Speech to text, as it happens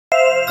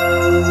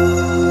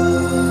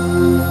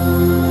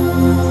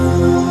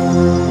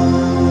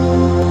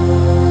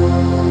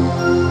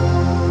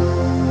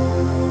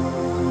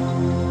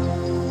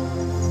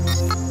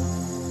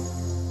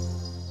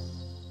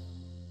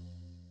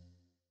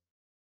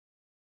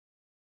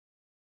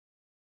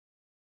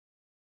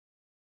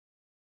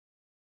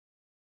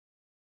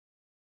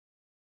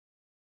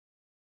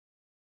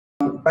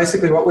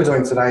Basically, what we're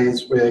doing today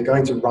is we're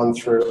going to run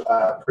through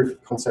a proof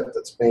of concept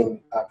that's been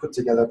put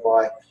together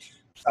by,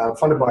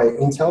 funded by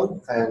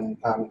Intel and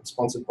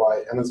sponsored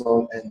by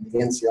Amazon and the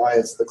NCI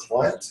as the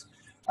client.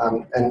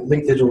 And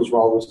Link Digital's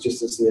role was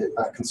just as the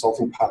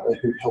consulting partner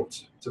who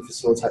helped to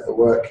facilitate the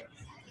work.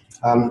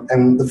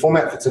 And the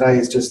format for today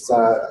is just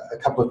a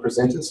couple of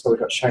presenters. So we've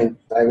got Shane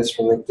Davis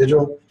from Link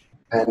Digital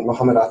and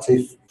Mohammed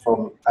Atif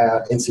from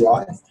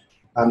NCI.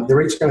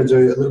 They're each going to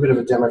do a little bit of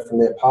a demo from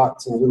their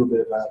parts and a little bit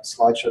of a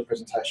slideshow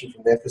presentation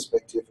from their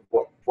perspective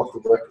of what the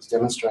work is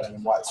demonstrating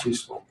and why it's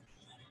useful.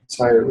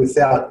 So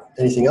without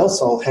anything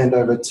else, I'll hand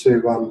over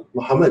to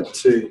Mohammed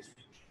to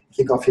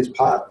kick off his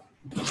part.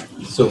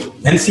 So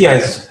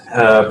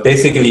NCI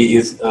basically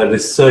is a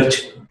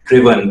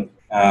research-driven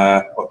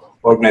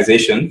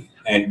organization,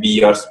 and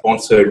we are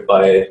sponsored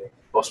by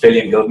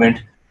Australian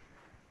government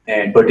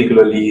and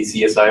particularly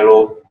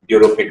CSIRO,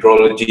 Bureau of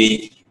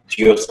Meteorology,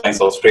 Geoscience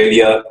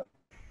Australia.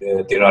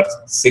 There are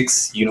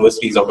 6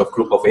 universities out of a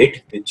group of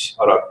 8, which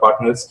are our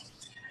partners.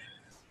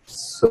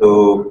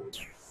 So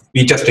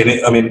we just,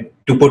 I mean,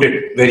 to put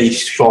it very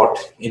short,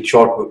 in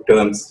short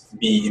terms,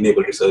 we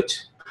enable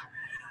research.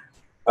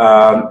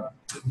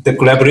 The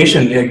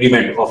collaboration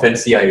agreement of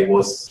NCI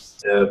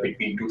was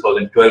between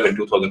 2012 and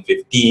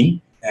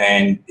 2015,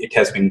 and it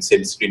has been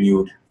since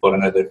renewed for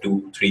another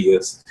 2-3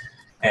 years.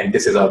 And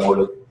this is our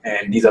model,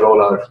 and these are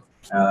all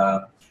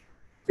our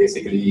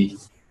basically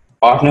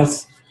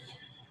partners.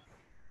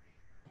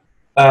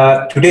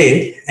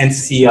 Today,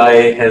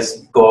 NCI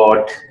has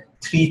got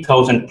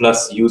 3,000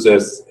 plus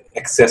users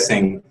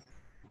accessing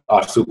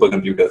our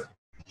supercomputer.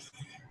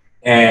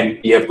 And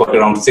we have got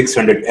around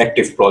 600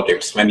 active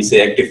projects. When we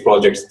say active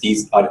projects,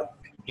 these are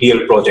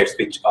real projects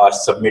which are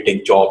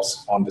submitting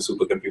jobs on the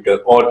supercomputer,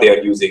 or they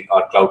are using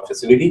our cloud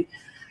facility.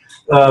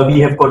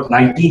 We have got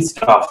 19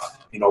 staff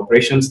in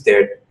operations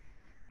that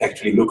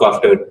actually look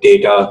after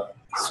data,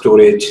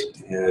 storage,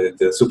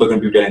 the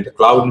supercomputer and the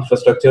cloud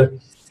infrastructure.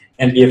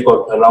 And we have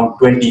got around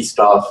 20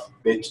 staff,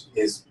 which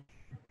is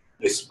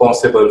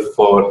responsible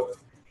for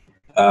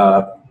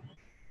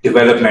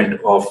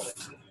development of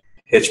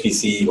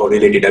HPC or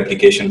related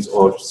applications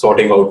or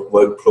sorting out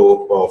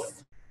workflow of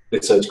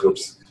research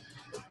groups.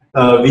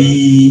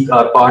 We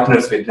are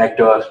partners with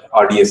Nectar,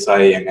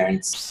 RDSI, and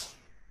ANTS.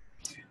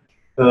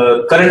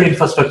 Current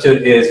infrastructure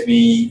is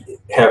we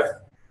have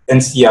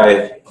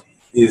NCI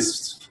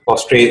is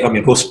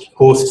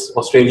hosts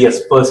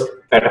Australia's first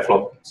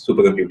petaflop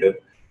supercomputer.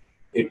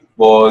 It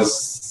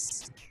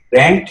was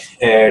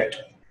ranked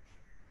at,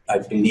 I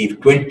believe,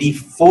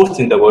 24th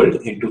in the world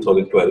in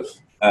 2012.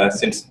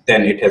 Since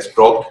then, it has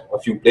dropped a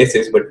few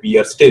places, but we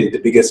are still the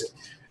biggest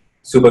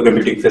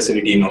supercomputing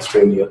facility in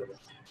Australia.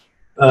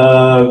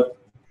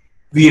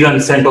 We run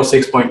CentOS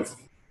 6.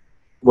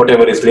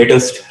 Whatever is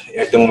latest.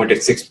 At the moment,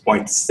 it's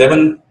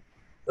 6.7.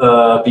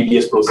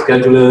 PBS Pro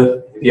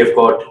scheduler. We have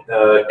got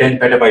 10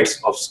 petabytes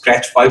of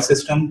Scratch file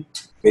system,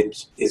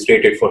 which is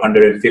rated for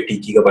 150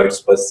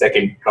 gigabytes per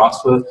second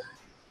transfer.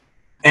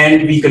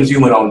 And we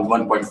consume around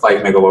 1.5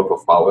 megawatt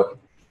of power.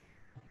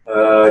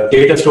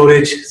 Data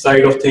storage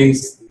side of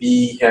things,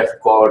 we have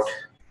got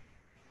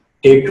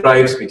tape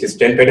drives, which is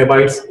 10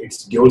 petabytes.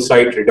 It's dual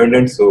site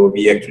redundant, so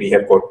we actually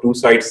have got 2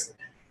 sites.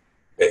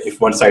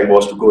 If one side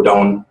was to go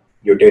down,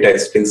 your data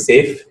is still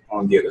safe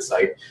on the other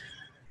side.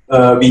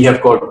 We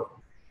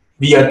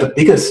are the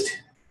biggest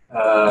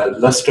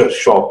luster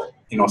shop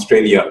in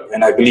Australia,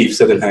 and I believe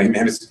Southern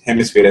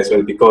Hemisphere as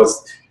well,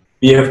 because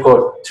we have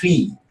got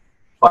 3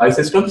 file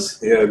systems,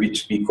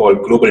 which we call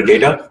global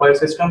data file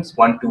systems,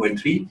 1, 2, and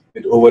 3,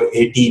 with over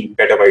 18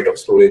 petabyte of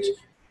storage.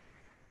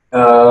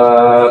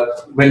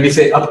 When we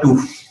say up to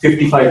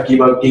 55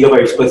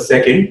 gigabytes per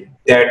second,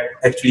 that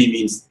actually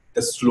means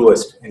the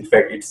slowest. In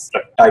fact, it's a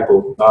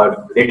typo.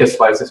 Our latest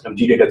file system,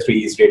 GData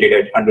 3, is rated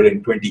at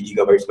 120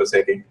 gigabytes per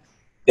second.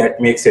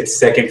 That makes it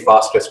second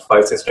fastest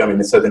file system in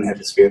the Southern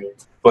Hemisphere.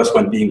 First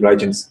one being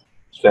Ryzen's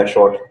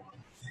 /short.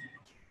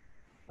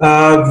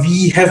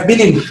 We have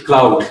been in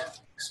cloud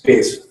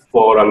space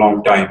for a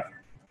long time,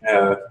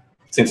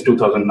 since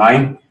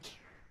 2009.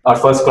 Our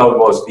first cloud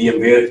was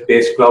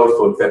VMware-based cloud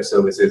for web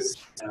services.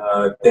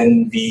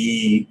 Then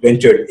we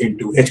ventured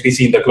into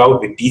HPC in the cloud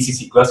with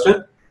DCC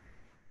cluster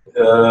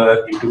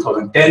in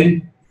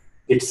 2010.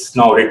 It's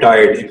now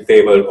retired in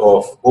favor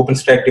of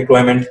OpenStack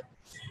deployment.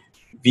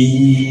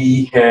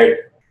 We had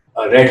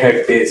a Red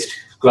Hat-based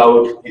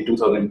cloud in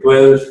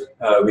 2012,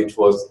 which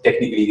was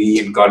technically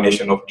the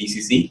reincarnation of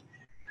DCC.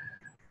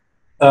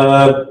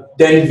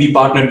 Then we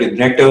partnered with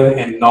Nectar,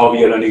 and now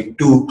we are running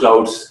 2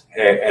 clouds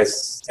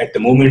at the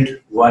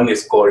moment. One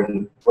is called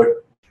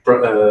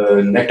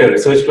Nectar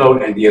Research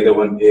Cloud, and the other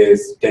one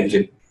is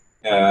Tenjin.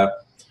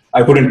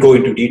 I wouldn't go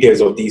into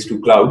details of these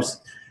two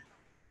clouds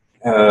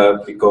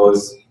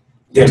because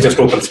they're just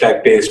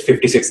OpenStack based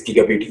 56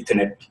 gigabit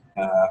Ethernet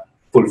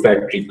full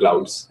factory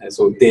clouds. And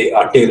so they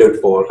are tailored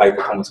for high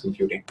performance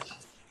computing.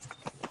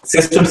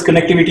 Systems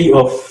connectivity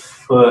of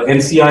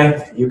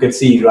NCI, you can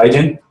see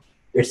Ryzen.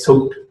 It's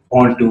hooked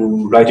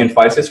onto Ryzen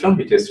file system,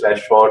 which is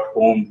 /short,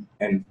 home,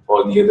 and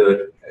all the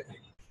other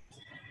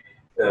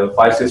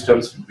file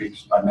systems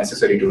which are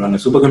necessary to run a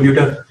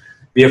supercomputer.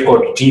 We have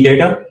got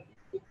GData,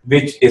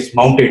 which is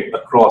mounted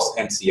across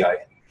NCI.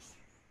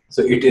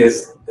 So it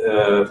is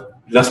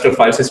Lustre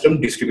file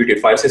system, distributed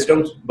file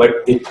systems,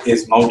 but it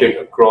is mounted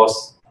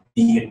across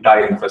the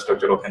entire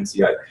infrastructure of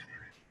NCI.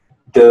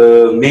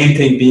 The main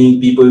thing being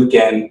people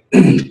can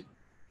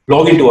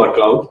log into our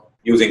cloud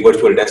using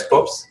virtual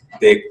desktops.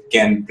 They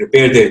can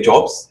prepare their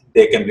jobs.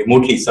 They can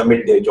remotely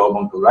submit their job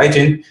onto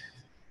Ryzen.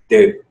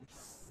 Their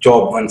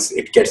job, once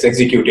it gets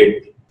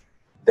executed,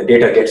 the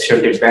data gets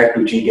shunted back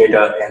to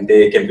GData and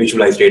they can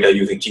visualize data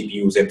using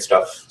GPUs and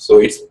stuff. So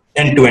it's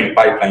end-to-end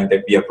pipeline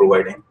that we are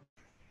providing.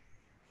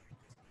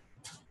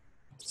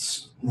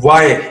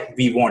 Why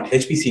we want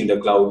HPC in the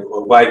cloud,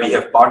 or why we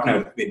have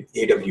partnered with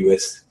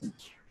AWS.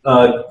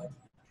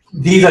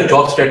 These are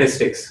job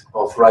statistics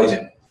of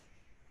Ryzen.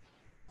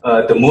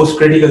 The most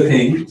critical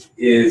thing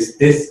is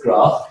this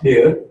graph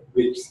here,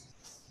 which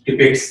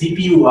depicts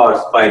CPU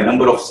hours by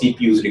number of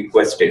CPUs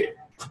requested.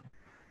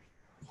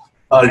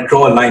 I'll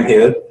draw a line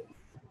here.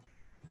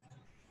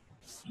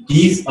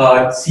 These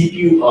are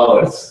CPU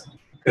hours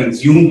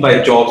consumed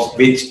by jobs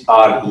which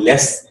are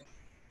less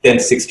than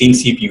 16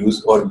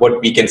 CPUs, or what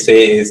we can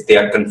say is they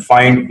are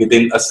confined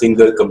within a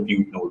single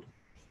compute node.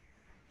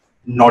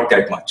 Not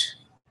that much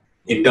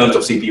in terms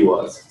of CPU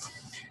hours.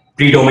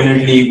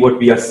 Predominantly, what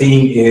we are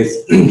seeing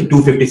is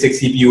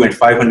 256 CPU and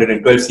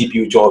 512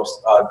 CPU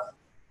jobs are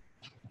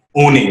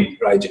owning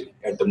Ryzen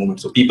at the moment.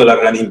 So people are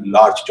running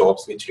large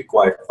jobs which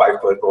require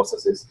 5-12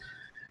 processes.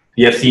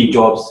 We have seen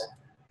jobs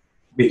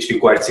which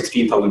require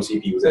 16,000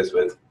 CPUs as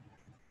well.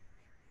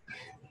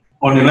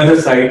 On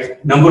another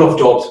side, number of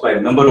jobs by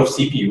number of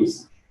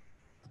CPUs.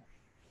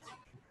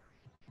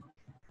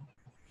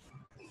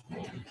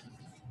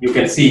 You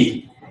can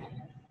see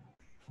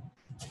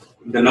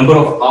the number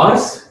of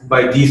hours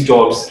by these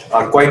jobs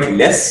are quite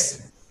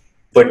less,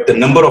 but the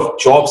number of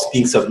jobs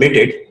being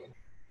submitted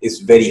is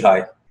very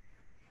high.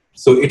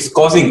 So it's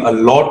causing a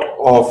lot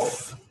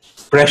of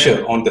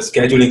pressure on the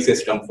scheduling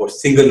system for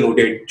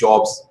single-noded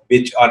jobs,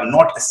 which are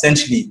not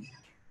essentially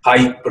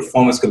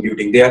high-performance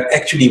computing. They are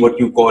actually what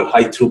you call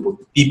high throughput.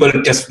 People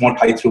just want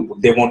high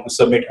throughput. They want to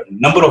submit a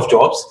number of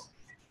jobs,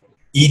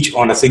 each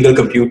on a single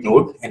compute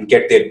node, and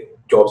get their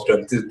jobs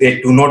done.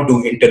 They do not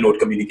do inter-node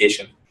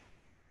communication.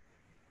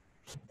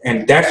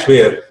 And that's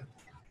where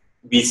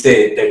we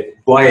say that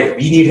why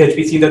we need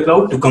HPC in the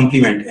cloud to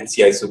complement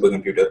NCI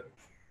supercomputer.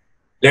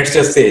 Let's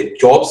just say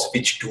jobs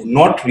which do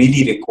not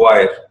really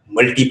require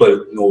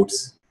multiple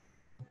nodes,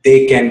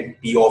 they can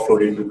be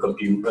offloaded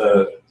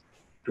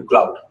to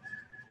cloud.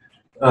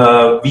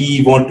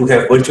 We want to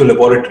have virtual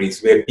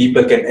laboratories where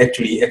people can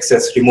actually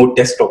access remote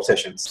desktop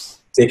sessions.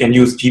 They can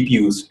use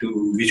GPUs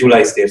to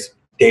visualize their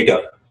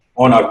data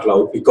on our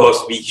cloud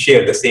because we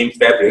share the same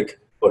fabric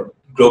for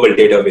global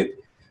data with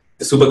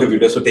the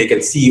supercomputer, so they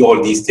can see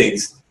all these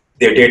things,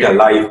 their data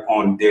live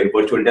on their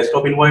virtual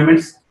desktop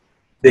environments.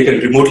 They can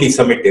remotely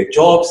submit their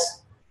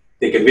jobs.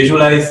 They can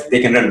visualize. They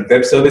can run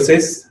web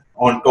services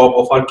on top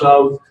of our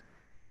cloud,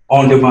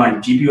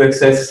 on-demand GPU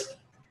access.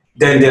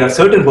 Then there are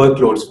certain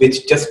workloads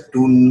which just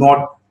do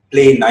not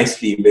play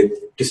nicely with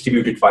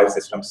distributed file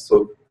systems.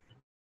 So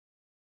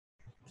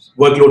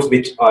workloads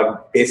which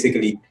are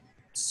basically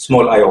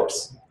small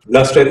IOPS.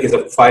 Lustre is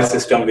a file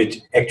system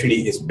which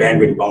actually is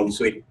bandwidth bound,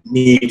 so it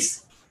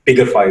needs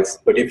bigger files.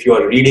 But if you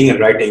are reading and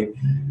writing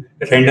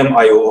random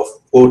IO of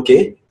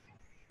 4K,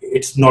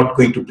 it's not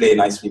going to play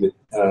nicely with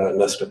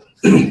Lustre.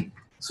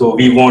 So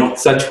we want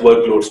such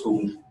workloads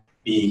to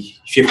be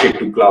shifted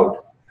to cloud.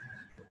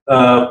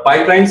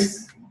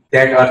 Pipelines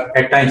that are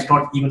at times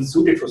not even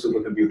suited for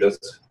supercomputers,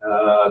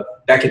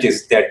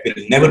 packages that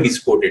will never be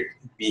supported.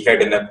 We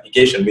had an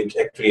application which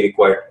actually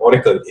required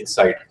Oracle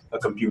inside a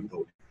compute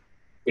node.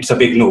 It's a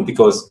big no,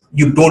 because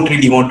you don't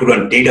really want to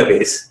run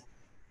database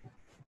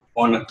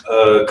on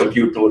a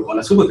compute node on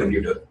a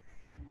supercomputer.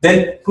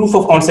 Then proof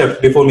of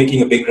concept before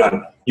making a big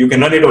run. You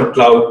can run it on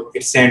cloud,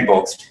 it's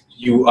sandboxed.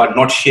 You are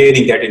not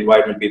sharing that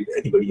environment with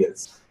anybody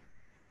else.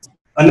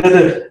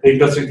 Another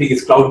interesting thing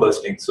is cloud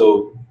bursting.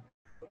 So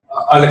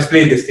I'll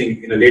explain this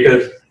thing in a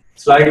later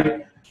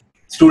slide.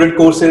 Student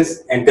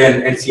courses and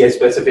then NCI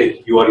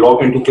specific, you are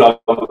logged into cloud,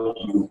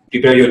 you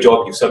prepare your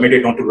job, you submit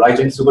it onto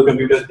Ryzen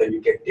supercomputer, then you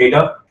get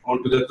data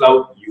onto the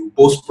cloud, you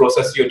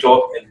post-process your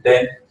job, and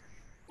then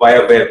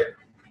via web,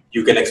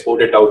 you can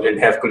export it out and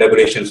have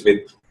collaborations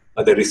with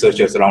other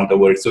researchers around the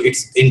world. So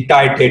its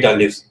entire data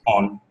lives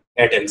on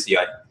at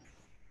NCI.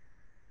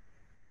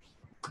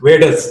 Where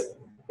does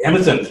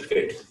Amazon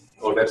fit,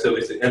 or web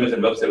services,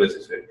 Amazon Web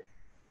Services fit?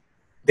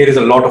 There is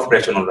a lot of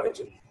pressure on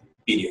Ryzen,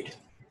 period.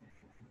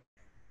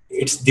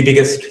 it's the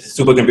biggest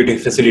supercomputing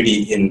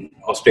facility in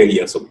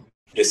Australia. So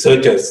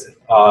researchers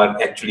are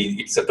actually,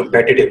 it's a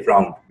competitive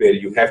round where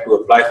you have to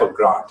apply for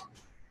grant.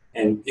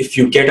 And if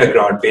you get a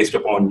grant based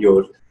upon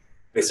your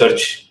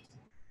research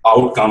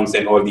outcomes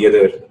and all the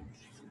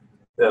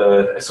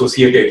other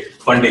associated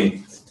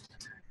funding,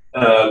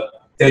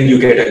 then you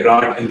get a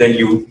grant and then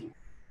you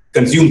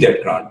consume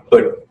that grant.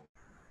 But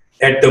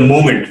at the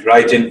moment,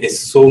 Rygen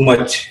is so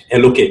much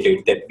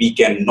allocated that we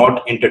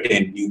cannot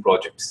entertain new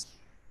projects.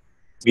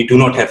 We do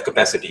not have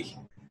capacity.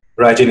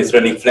 Rygen is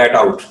running flat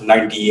out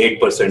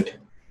 98%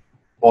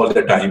 all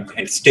the time,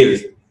 and still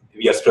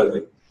we are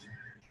struggling.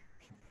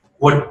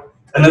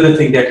 Another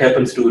thing that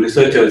happens to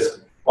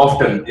researchers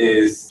often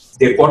is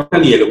their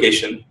quarterly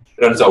allocation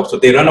runs out. So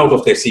they run out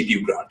of their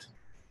CPU grant,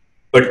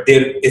 but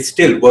there is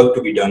still work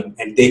to be done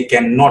and they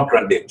cannot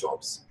run their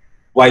jobs.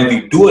 While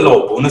we do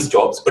allow bonus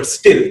jobs, but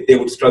still they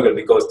would struggle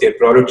because their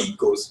priority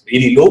goes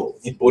really low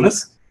in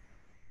bonus.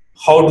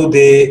 How do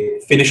they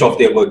finish off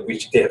their work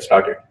which they have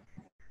started?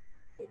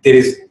 There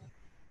is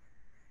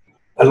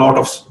a lot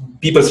of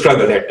people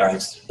struggle at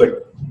times,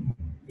 but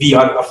we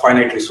are a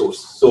finite resource.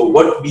 So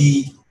what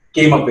we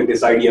came up with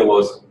this idea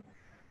was,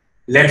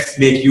 let's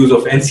make use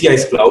of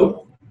NCI's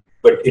cloud,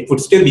 but it would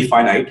still be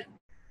finite.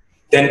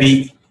 Then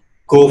we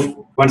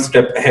go one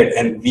step ahead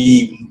and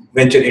we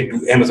venture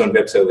into Amazon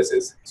Web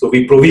Services. So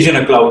we provision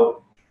a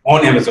cloud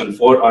on Amazon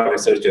for our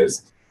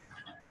researchers,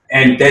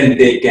 and then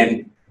they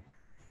can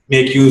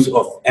make use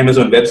of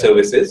Amazon Web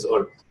Services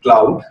or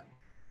cloud,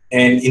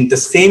 and in the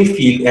same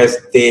field as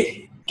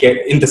they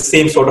get in the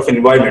same sort of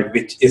environment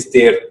which is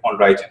there on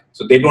Rygen.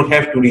 So they don't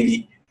have to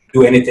really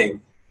do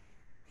anything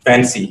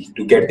fancy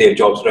to get their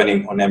jobs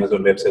running on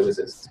Amazon Web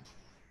Services.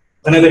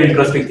 Another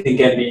interesting thing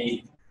can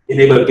be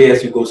enable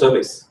pay-as-you-go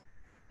service.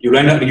 You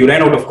ran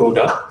out of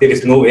quota, there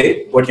is no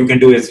way. What you can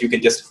do is you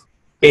can just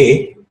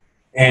pay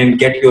and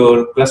get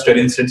your cluster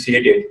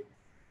instantiated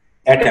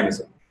at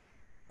Amazon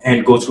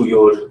and go through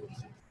your,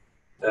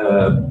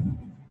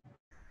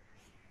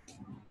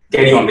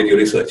 carry on with your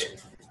research.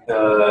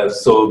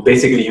 So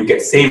basically you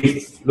get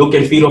same look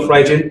and feel of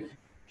Rygen,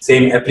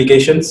 same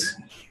applications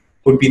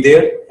would be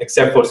there,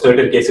 except for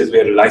certain cases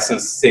where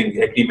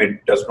licensing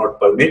agreement does not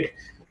permit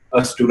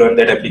us to run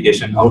that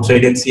application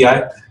outside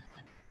NCI.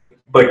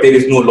 But there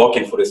is no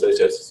lock-in for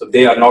researchers. So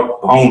they are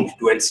not bound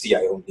to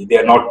NCI only. They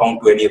are not bound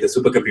to any other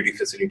supercomputing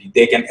facility.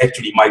 They can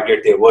actually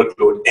migrate their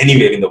workload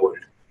anywhere in the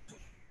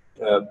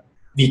world.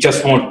 We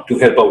just want to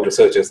help out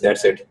researchers,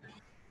 that's it.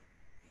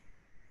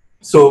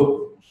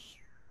 So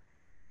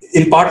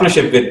in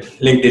partnership with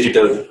Link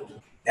Digital,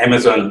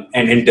 Amazon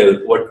and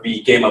Intel, what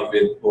we came up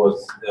with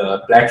was a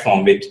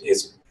platform which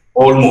is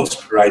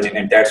almost Rygen,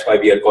 and that's why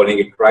we are calling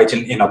it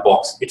Rygen in a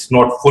box. It's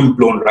not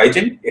full-blown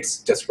Rygen, it's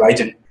just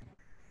Rygen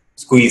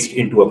squeezed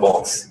into a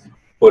box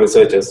for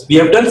researchers. We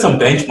have done some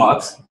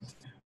benchmarks.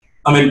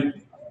 I mean,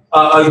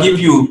 I'll give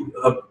you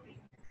a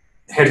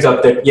heads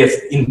up that yes,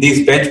 in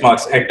these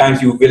benchmarks, at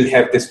times you will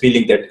have this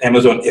feeling that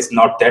Amazon is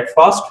not that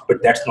fast,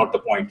 but that's not the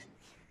point.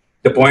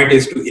 The point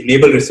is to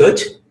enable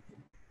research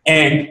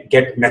and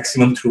get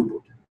maximum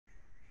throughput.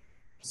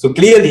 So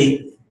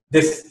clearly,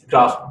 this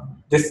graph,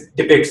 this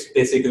depicts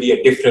basically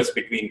a difference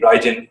between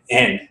Rygen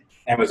and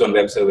Amazon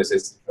Web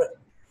Services.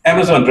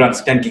 Amazon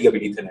runs 10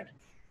 gigabit Ethernet.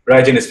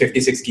 Rygen is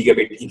 56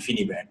 gigabit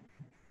InfiniBand.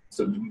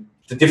 So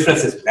the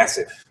difference is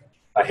massive.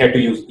 I had to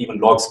use even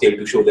log scale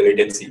to show the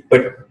latency.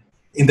 But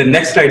in the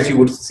next slides, you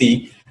would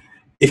see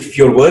if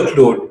your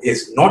workload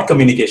is not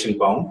communication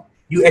bound,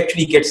 you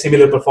actually get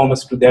similar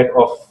performance to that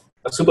of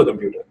a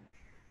supercomputer.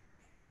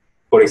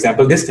 For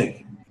example, this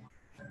thing,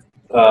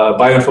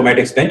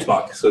 bioinformatics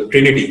benchmark. So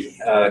Trinity,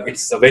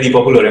 it's a very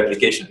popular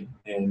application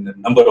and a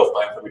number of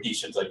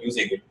bioinformaticians are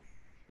using it.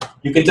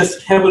 You can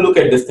just have a look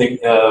at this thing.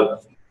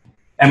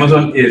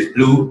 Amazon is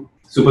blue,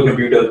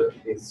 supercomputer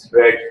is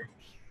red.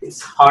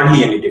 It's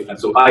hardly any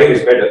difference. So higher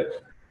is better,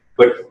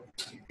 but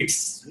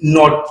it's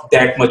not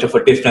that much of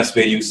a difference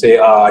where you say,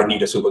 I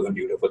need a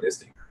supercomputer for this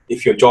thing.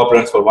 If your job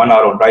runs for 1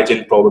 hour on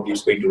Rygen, probably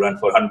it's going to run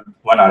for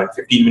 1 hour and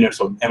 15 minutes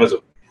on Amazon.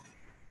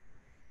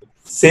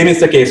 Same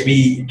is the case.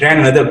 We ran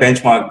another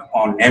benchmark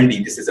on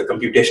MD. This is a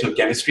computational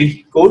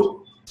chemistry code.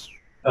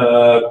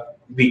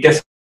 We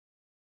tested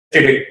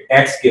it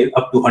at scale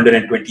up to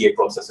 128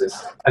 processes.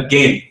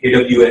 Again,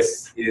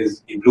 AWS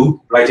is in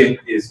blue, Rygen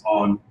is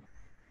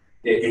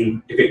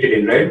depicted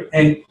in red,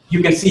 and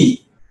you can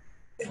see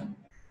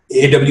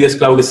AWS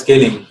cloud is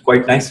scaling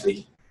quite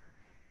nicely.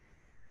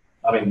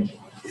 I mean,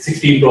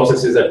 16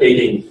 processes are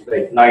taking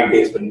like 9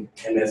 days per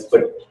NS,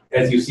 but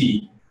as you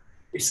see,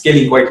 it's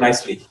scaling quite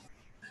nicely.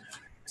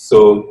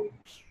 So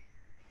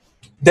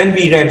then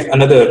we ran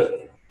another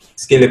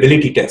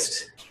scalability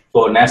test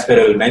for NAS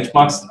parallel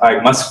benchmarks.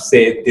 I must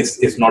say this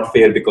is not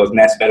fair because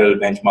NAS parallel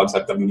benchmarks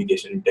are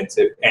communication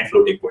intensive and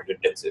floating point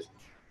intensive.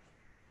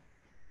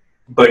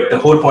 But the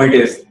whole point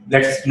is,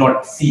 let's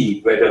not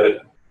see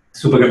whether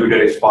supercomputer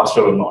is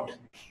faster or not.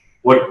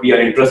 What we are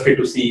interested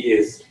to see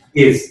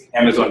is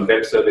Amazon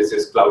Web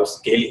Services cloud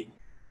scaling?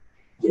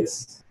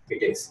 Yes,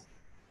 it is.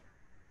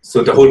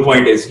 So the whole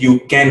point is you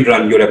can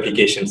run your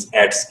applications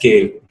at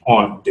scale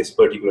on this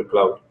particular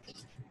cloud.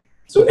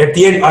 So at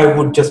the end, I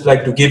would just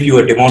like to give you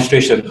a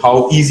demonstration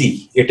how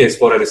easy it is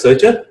for a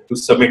researcher to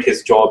submit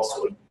his jobs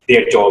or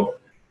their job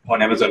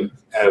on Amazon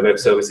Web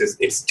Services.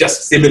 It's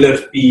just similar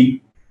feel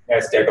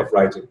as that of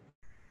writing.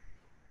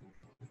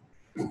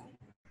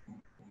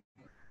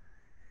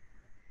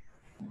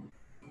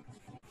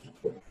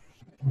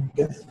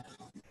 Okay.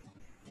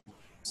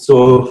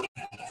 So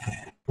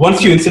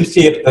once you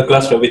instantiate a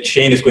cluster, which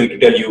Shane is going to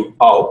tell you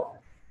how,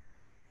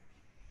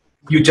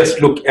 you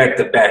just look at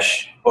the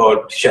bash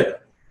or shell.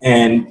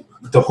 And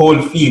the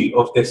whole feel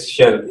of this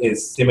shell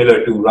is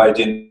similar to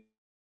Rygen.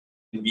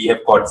 We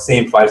have got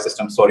same file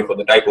system, sorry for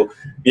the typo.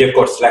 We have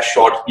got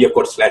 /short, we have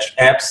got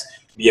 /apps,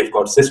 we have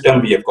got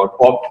system, we have got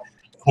opt,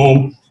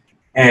 home.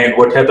 And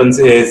what happens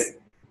is,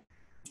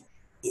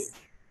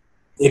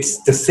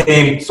 it's the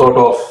same sort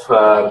of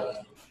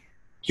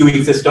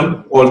queuing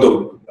system,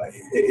 although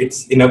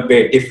it's in a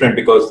way different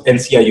because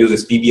NCI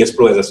uses PBS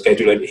Pro as a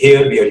scheduler.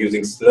 Here we are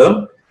using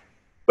Slurm,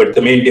 but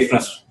the main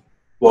difference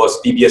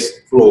was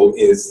PBS Pro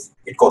is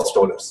it costs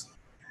dollars.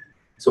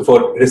 So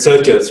for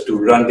researchers to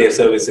run their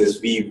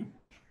services, we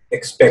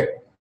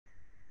expect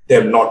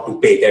them not to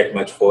pay that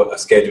much for a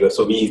scheduler.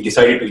 So we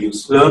decided to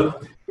use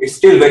Slurm. It's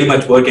still very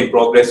much work in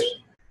progress.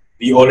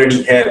 We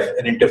already have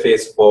an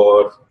interface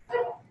for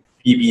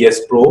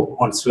PBS Pro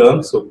on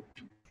Slurm. So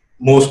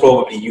most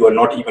probably you are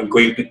not even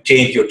going to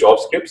change your job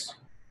scripts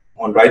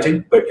on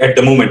Rygen, but at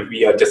the moment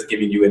we are just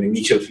giving you an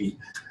initial fee.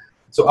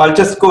 So I'll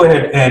just go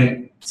ahead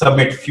and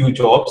submit few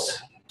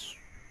jobs.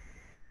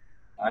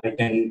 I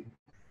can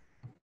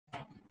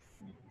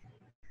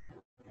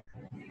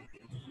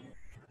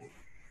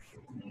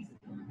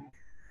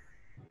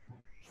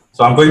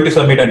So I'm going to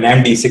submit a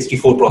NAMD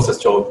 64 process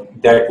job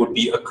that would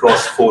be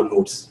across 4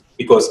 nodes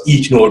because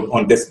each node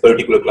on this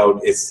particular cloud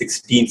is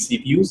 16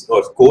 CPUs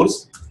or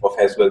cores of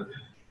Haswell.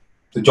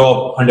 The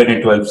job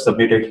 112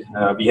 submitted.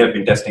 We have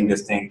been testing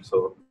this thing,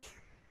 so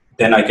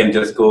then I can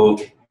just go.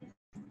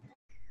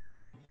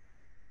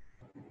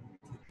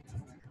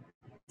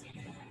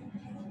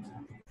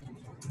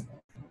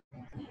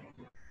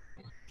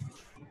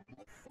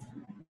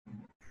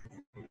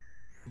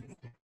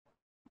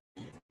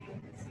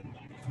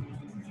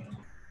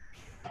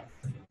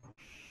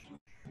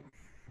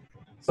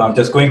 So I'm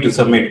just going to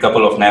submit a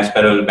couple of NAS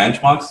parallel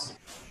benchmarks.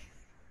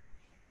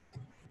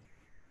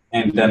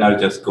 And then I'll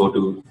just go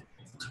to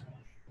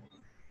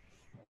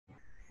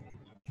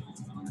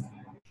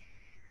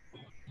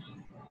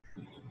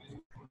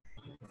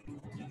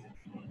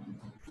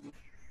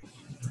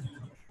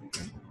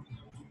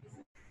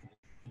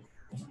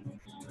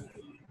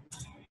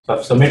So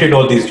I've submitted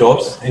all these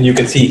jobs, and you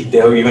can see they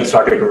have even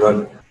started to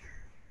run.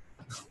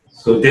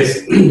 So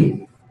this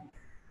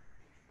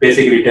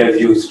basically tells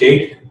you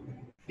state.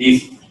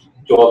 These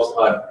jobs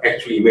are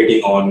actually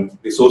waiting on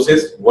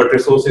resources. What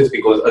resources?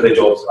 Because other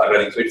jobs are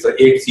running. So it's an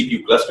 8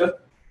 CPU cluster.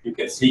 You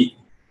can see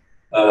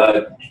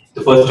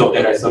the first job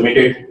that I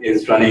submitted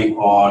is running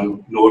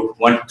on node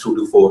 1 through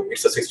to 4.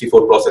 It's a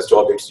 64 process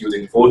job. It's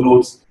using 4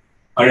 nodes.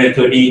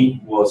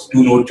 113 was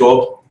 2 node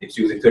job. It's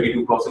using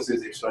 32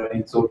 processes. It's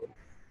running. So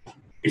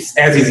it's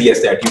as easy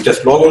as that. You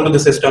just log onto the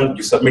system,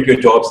 you submit your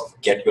jobs,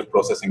 get your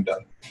processing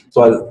done.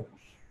 So I'll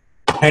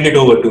hand it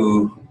over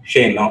to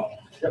Shane now.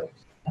 Yep.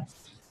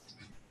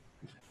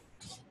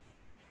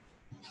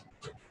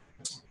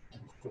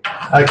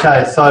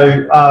 Okay,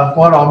 so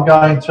what I'm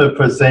going to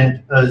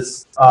present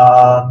is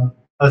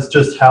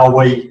just how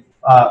we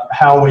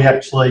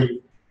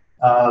actually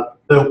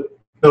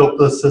built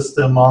the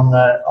system on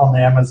the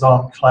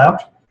Amazon cloud.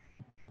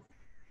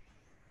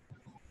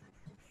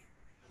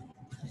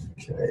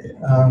 Okay.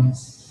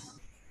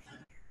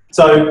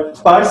 So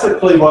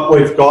basically, what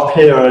we've got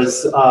here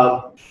is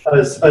what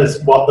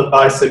the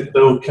basic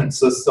build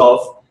consists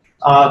of.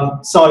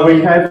 So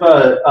we have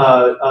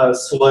a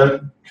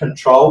Slurm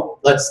control.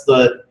 That's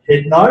the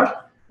head node,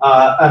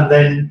 and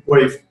then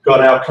we've got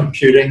our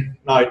computing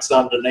nodes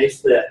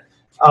underneath there.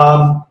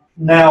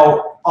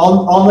 Now,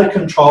 on the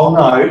control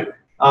node,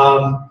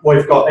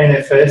 we've got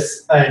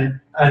NFS, and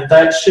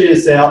that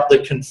shares out the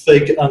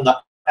config and the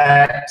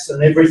apps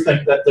and everything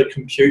that the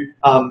compute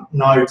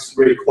nodes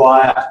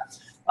require.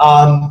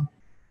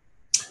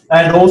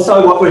 And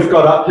also what we've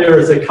got up here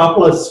is a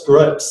couple of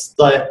scripts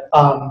that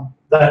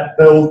that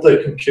build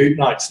the compute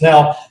nodes.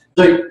 Now,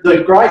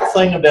 the great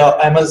thing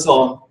about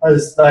Amazon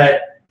is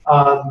that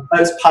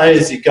it's pay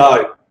as you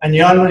go, and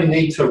you only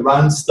need to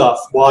run stuff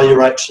while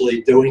you're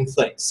actually doing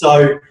things.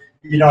 So,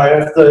 you know,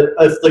 if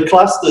the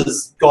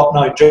cluster's got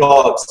no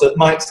jobs, it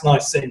makes no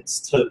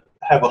sense to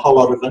have a whole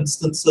lot of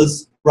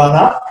instances run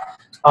up.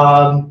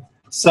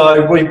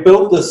 So we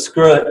built the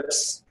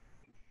scripts.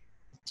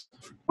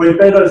 We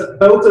built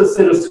a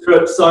set of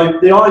scripts. So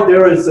the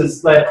idea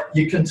is that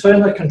you can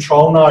turn the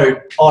control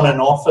node on and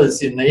off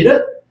as you need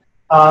it.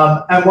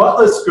 And what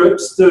the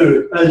scripts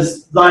do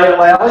is they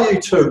allow you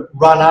to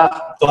run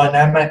up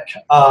dynamic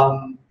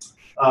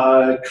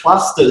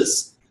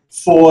clusters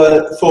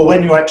for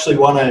when you actually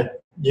want to,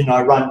 you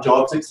know, run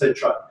jobs,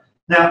 etc.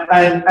 Now,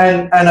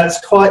 and it's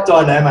quite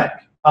dynamic,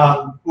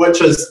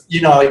 which is,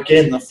 you know,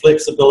 again, the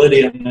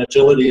flexibility and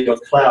agility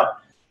of cloud.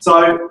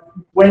 So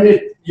when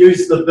you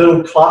use the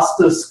build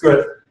cluster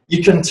script,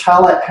 you can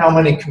tell it how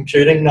many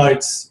computing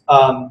nodes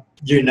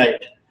you need.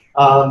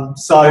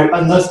 So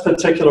in this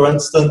particular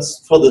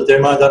instance, for the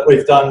demo that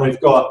we've done, we've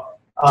got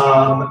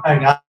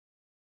an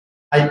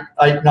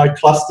 8-node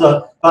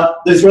cluster,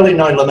 but there's really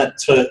no limit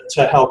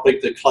to how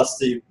big the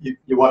cluster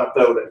you want to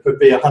build. It could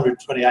be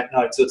 128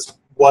 nodes. It's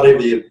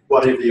whatever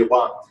you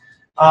want.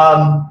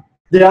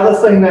 The other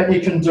thing that you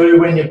can do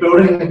when you're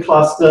building the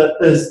cluster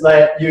is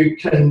that you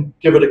can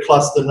give it a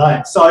cluster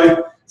name.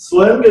 So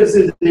Slurm gives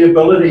you the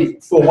ability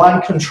for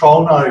one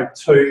control node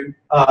to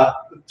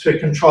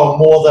control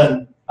more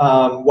than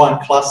one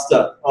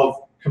cluster of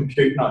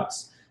compute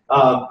nodes.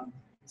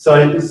 So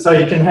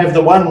you can have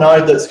the one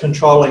node that's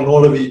controlling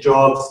all of your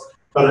jobs,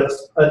 but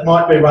it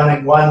might be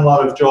running one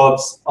lot of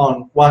jobs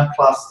on one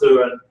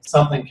cluster and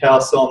something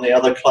else on the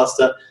other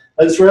cluster.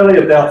 It's really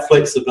about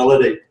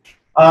flexibility.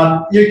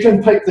 You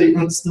can pick the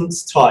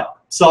instance type.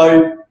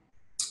 So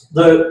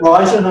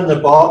right in the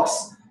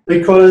box,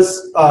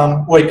 because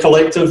we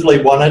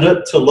collectively wanted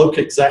it to look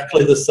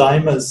exactly the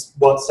same as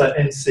what's at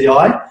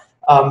NCI,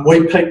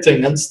 we picked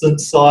an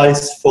instance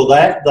size for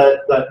that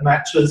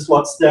matches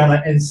what's down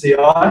at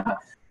NCI.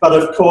 But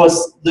of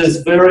course,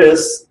 there's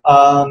various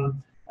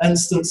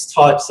instance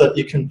types that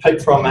you can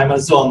pick from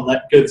Amazon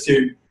that gives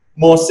you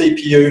more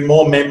CPU,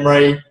 more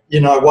memory, you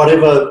know,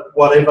 whatever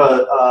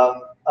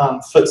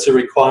fits your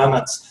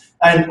requirements.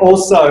 And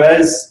also,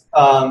 as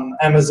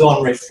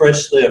Amazon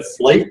refresh their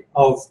fleet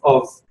of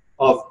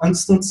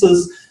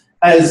instances,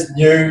 as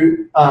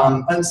new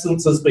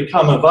instances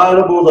become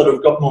available that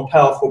have got more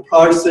powerful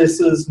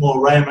processors,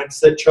 more RAM,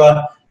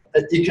 etc.,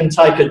 you can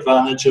take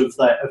advantage of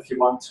that if you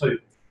want to.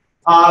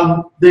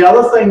 The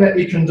other thing that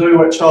you can do,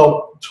 which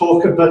I'll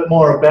talk a bit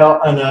more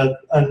about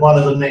in one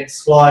of the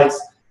next slides,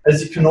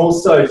 is you can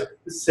also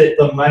set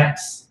the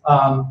max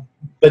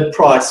bid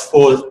price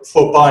for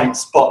buying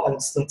spot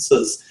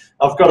instances.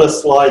 I've got a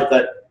slide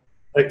that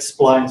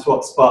explains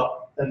what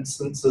spot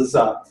instances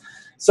are.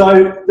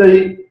 So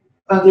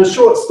the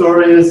short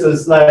story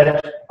is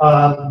that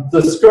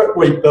the script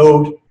we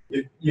build,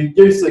 you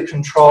use the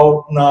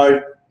control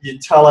node, you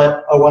tell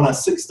it, I want a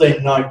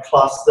 16-node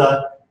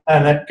cluster,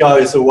 and it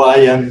goes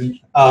away and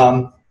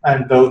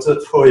builds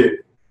it for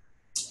you.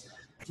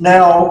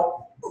 Now,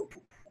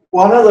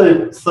 one of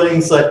the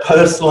things that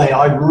personally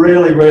I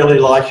really, really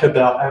like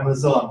about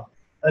Amazon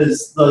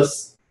is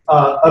this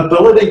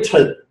ability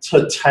to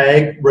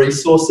tag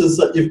resources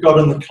that you've got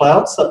in the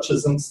cloud, such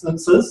as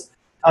instances,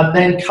 and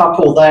then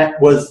couple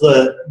that with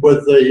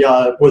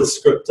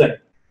scripting.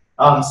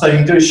 So you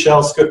can do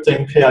shell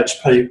scripting,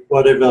 PHP,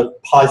 whatever,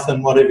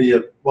 Python,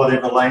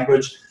 whatever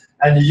language,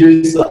 and you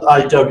use the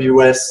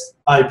AWS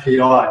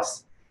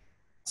APIs.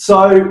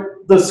 So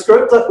the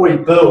script that we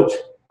built,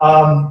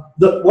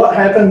 what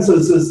happens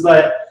is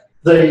that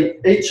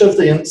each of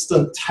the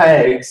instant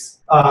tags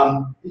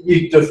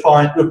you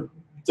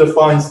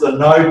defines the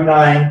node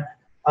name.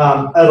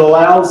 It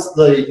allows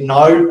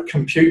the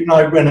compute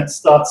node when it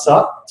starts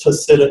up to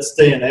set its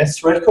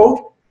DNS record,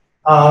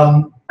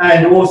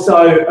 and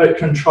also it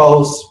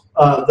controls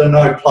the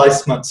node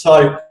placement.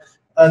 So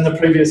in the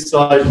previous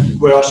slide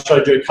where I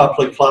showed you a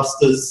couple of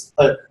clusters,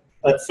 it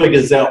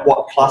figures out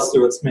what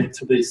cluster it's meant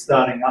to be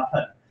starting up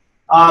in.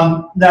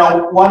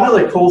 Now, one of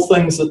the cool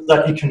things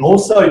that you can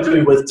also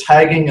do with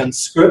tagging and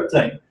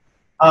scripting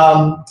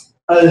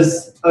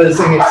is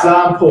an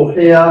example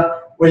here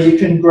where you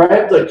can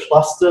grab the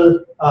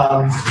cluster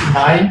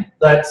name.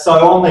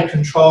 So on the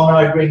control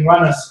node, we can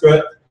run a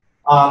script,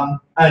 and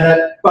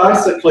it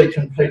basically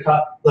can pick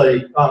up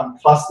the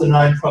cluster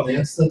name from the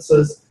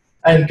instances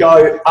and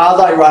go, are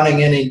they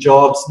running any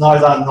jobs? No,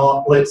 they're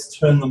not. Let's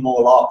turn them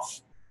all off.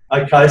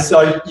 Okay,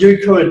 so you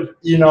could,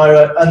 you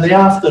know, in the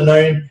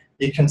afternoon,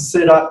 you can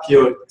set up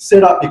your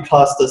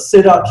cluster,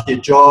 set up your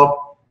job,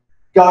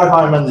 go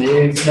home in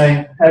the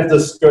evening, have the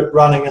script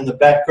running in the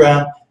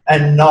background,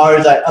 and know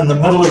that in the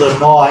middle of the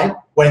night,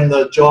 when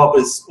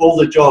all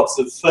the jobs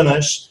have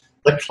finished,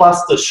 the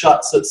cluster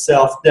shuts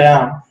itself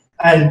down.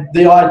 And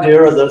the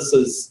idea of this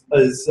is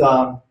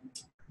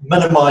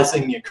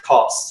minimizing your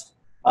costs.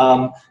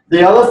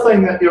 The other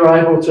thing that you're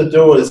able to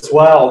do as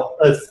well,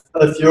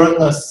 if you're in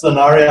this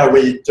scenario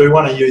where you do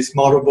want to use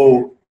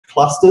multiple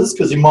clusters,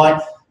 because you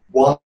might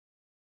want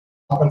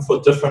them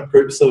for different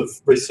groups of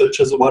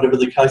researchers or whatever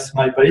the case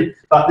may be,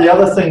 but the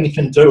other thing you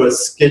can do is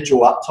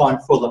schedule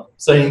uptime for them.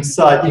 So you can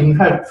say, you can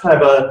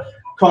have a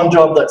con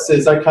job that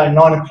says, okay,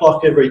 9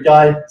 o'clock every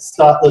day,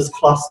 start this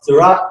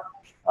cluster up.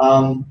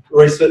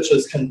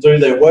 Researchers can do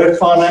their work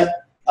on it.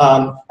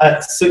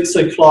 At 6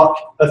 o'clock,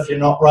 if you're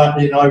not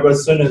running, you know,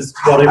 as soon as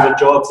whatever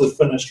jobs are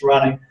finished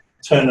running,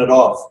 turn it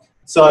off.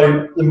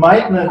 So the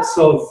maintenance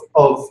of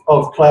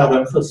cloud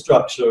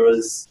infrastructure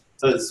is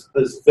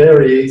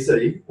very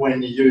easy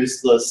when you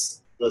use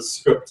this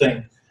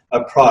scripting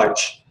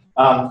approach.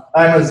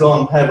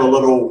 Amazon have a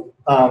little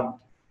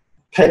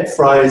pet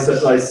phrase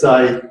that they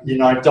say, you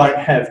know, don't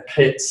have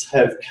pets,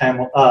 have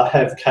cattle.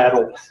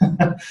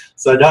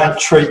 So don't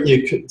treat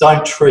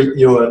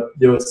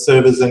your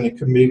servers and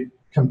your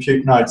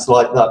compute nodes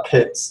like they're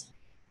pets.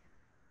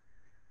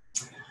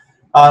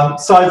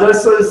 So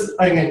this is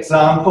an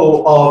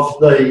example of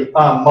the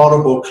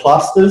multiple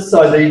clusters.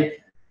 So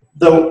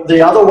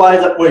the other way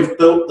that we've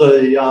built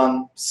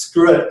the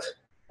script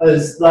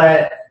is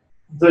that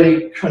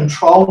the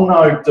control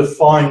node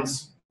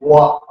defines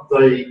what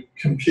the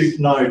compute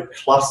node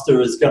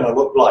cluster is going to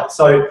look like.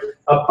 So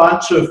a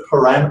bunch of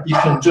parameters, you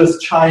can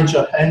just change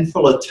a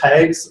handful of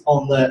tags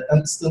on the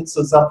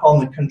instances up on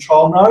the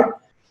control node,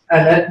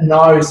 and it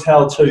knows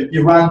how to,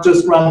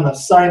 just run the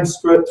same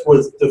script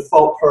with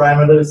default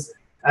parameters,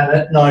 and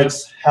it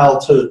knows how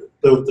to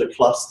build the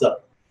cluster.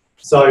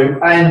 So,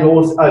 and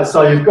also,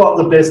 so you've got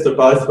the best of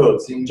both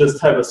worlds. You can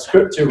just have a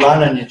script you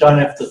run and you don't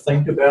have to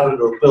think about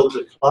it or build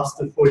a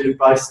cluster for you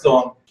based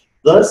on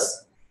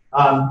this.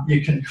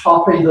 You can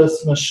copy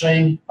this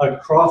machine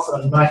across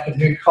and make a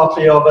new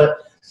copy of it,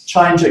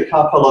 change a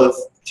couple of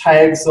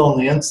tags on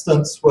the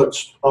instance,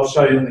 which I'll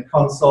show you in the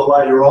console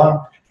later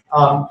on,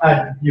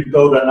 and you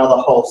build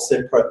another whole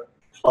separate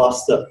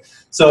cluster.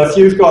 So if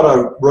you've got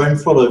a room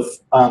full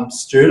of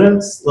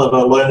students that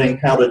are learning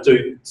how to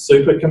do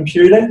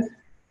supercomputing,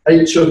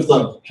 each of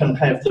them can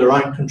have their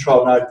own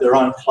control node, their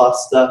own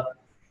cluster,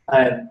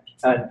 and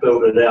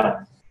build it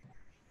out.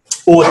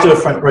 Or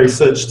different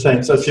research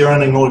teams. So if you're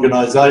in an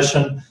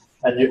organisation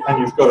and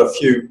you've got a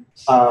few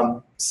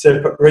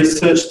separate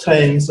research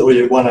teams, or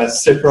you want to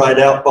separate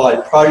out by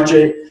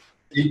project,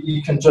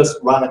 you can just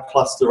run a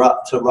cluster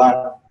up to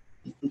run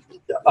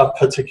a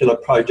particular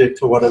project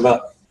or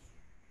whatever.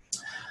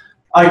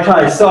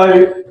 Okay,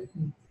 so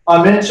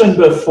I mentioned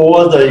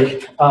before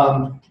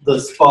the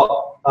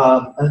spot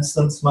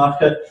instance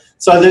market.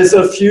 So there's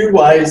a few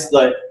ways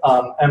that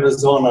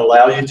Amazon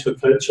allow you to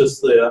purchase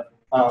their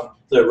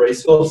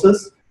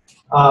resources.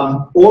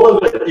 All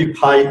of it you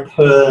pay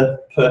per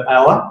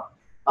hour.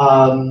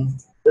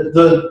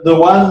 The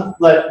one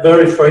that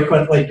very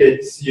frequently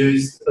gets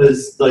used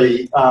is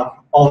the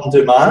on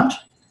demand.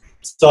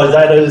 So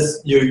that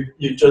is you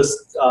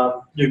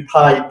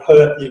pay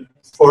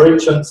for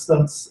each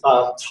instance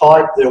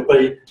type. There'll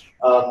be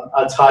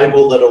a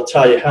table that'll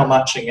tell you how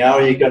much an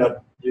hour you're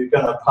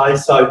gonna pay.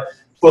 So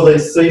for the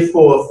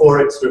C4 4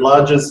 extra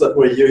larges that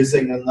we're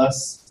using in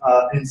this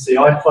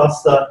NCI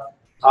cluster,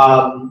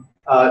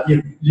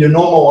 your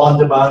normal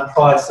on-demand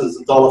price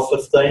is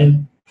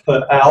 $1.15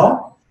 per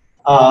hour,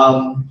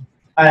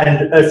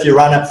 and if you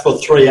run it for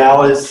 3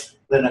 hours,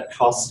 then it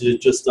costs you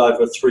just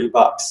over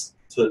 $3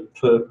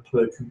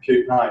 per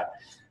compute node.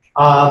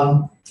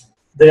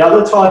 The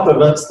other type of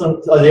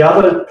the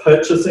other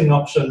purchasing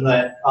option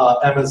that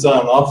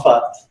Amazon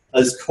offer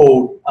is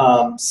called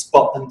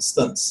spot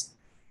instance.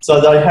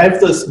 So they have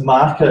this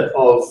market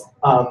of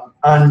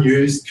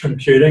unused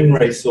computing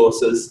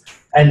resources,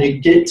 and you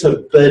get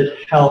to bid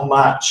how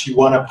much you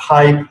want to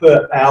pay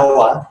per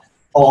hour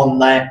on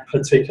that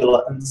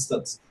particular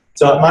instance.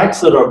 So it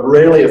makes it a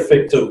really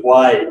effective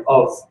way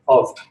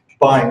of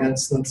buying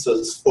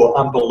instances for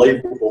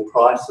unbelievable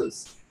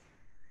prices.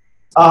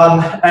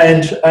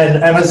 And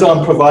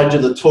Amazon provides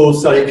you the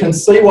tools so you can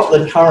see what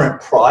the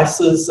current price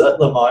is at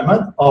the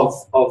moment of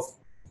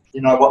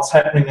what's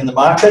happening in the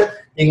market.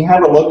 You can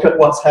have a look at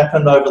what's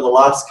happened over the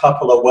last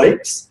couple of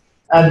weeks,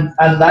 and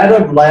that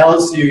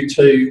allows you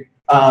to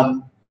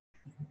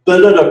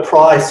bid at a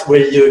price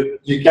where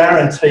you're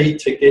guaranteed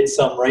to get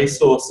some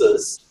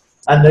resources.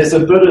 And there's a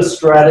bit of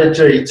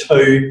strategy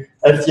to,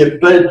 if you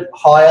bid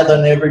higher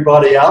than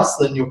everybody else,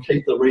 then you'll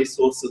keep the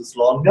resources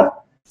longer.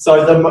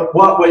 So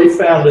what we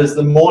found is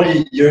the more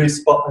you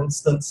use spot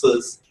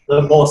instances,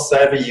 the more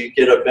savvy you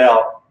get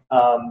about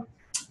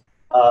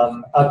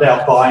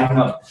buying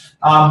them.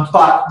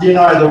 But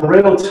the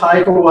real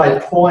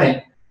takeaway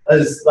point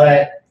is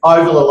that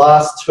over the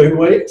last 2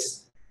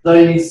 weeks,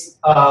 this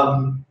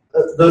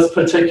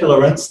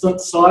particular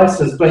instance size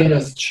has been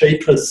as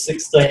cheap as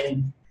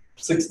 16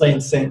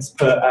 cents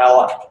per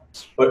hour,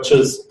 which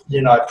is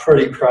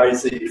pretty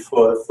crazy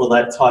for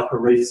that type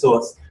of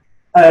resource.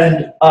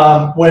 And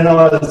when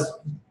I was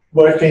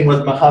working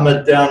with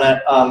Mohammed down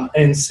at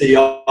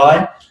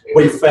NCI,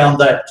 we found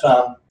that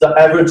the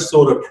average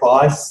sort of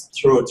price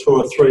through a 2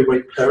 or 3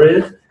 week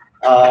period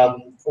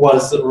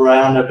was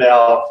around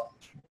about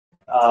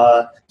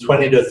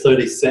 20 to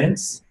 30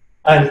 cents.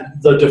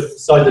 And so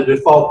the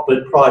default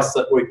bid price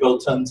that we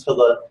built into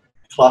the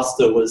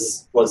cluster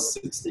was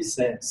 60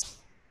 cents.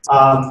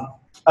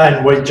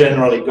 And we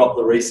generally got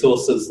the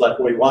resources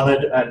that we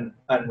wanted, and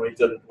we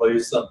didn't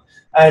lose them.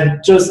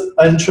 And just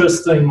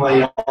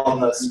interestingly on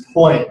this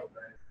point,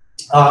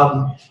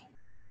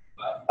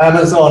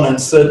 Amazon and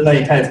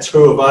Sydney have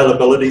 2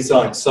 availability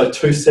zones, so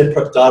 2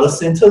 separate data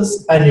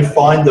centers, and you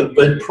find the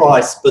bid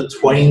price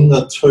between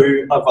the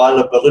 2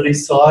 availability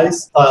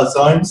zones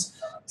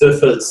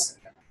differs.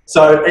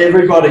 So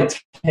everybody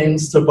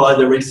tends to buy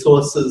the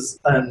resources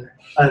in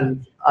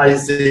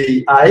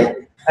AZA,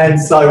 and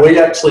so we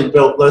actually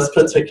built this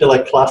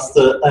particular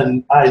cluster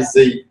in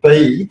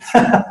AZB,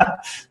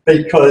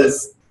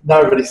 because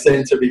nobody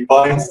seemed to be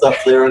buying stuff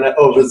there, and it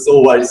was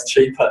always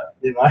cheaper,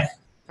 you know.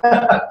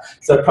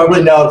 So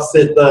probably now I've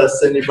said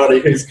this, anybody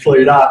who's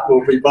clued up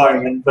will be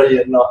buying in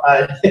B and not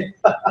A.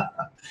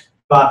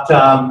 But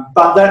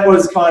that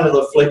was kind of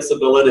the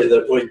flexibility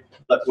that we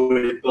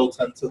built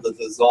into the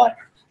design.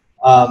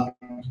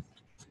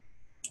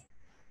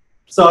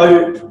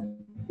 So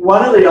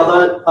one of the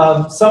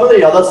other, some of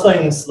the other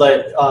things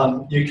that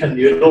you can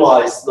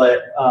utilize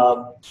that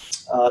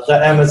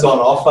that Amazon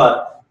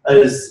offer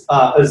is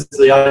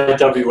the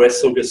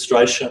AWS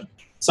orchestration.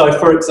 So,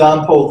 for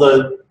example,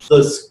 the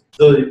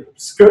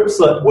scripts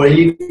that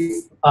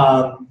we've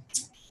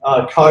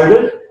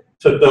coded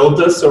to build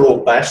this are all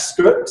Bash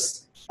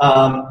scripts,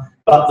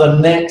 but the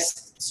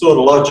next sort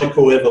of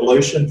logical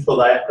evolution for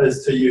that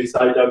is to use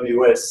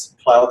AWS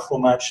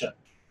CloudFormation.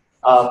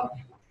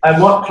 And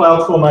what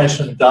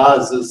CloudFormation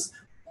does is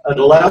it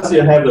allows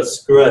you to have a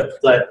script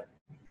that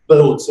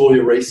builds all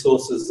your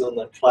resources in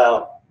the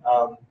cloud.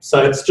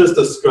 So it's just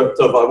a script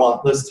of, I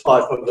want this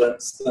type of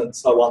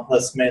instance, I want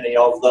this many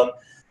of them.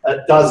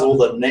 It does all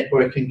the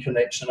networking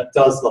connection, it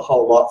does the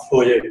whole lot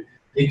for you.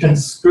 You can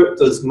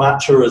script as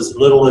much or as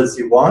little as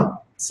you want.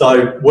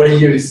 So we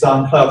use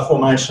some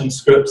CloudFormation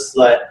scripts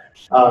that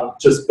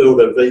just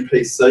build a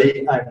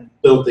VPC and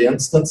build the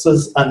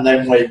instances, and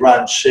then we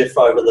run Chef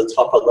over the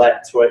top of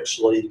that to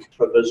actually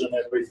provision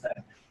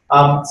everything.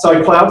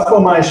 So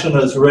CloudFormation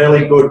is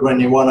really good when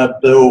you want to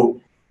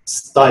build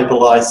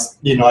stabilized,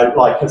 you know,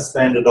 like a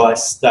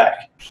standardized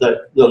stack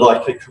that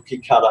like a cookie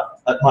cutter.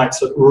 It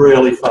makes it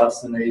really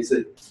fast and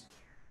easy.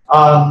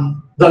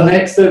 The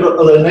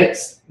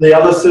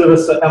other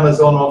service that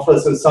Amazon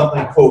offers is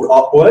something called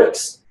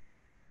OpWorks.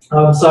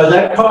 So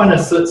that kind of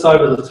sits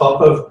over the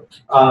top of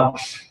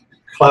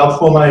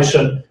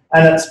CloudFormation,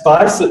 and it's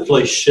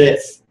basically Chef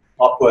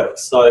OpWorks.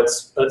 So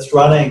it's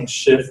running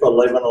Chef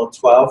 11 or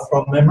 12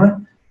 from memory.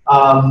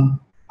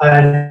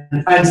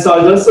 And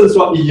so this is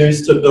what you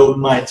use to build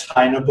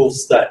maintainable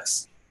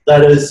stacks.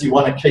 That is, you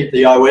want to keep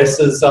the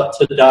OSs up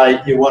to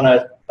date, you want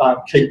to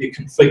keep your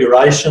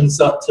configurations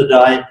up to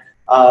date,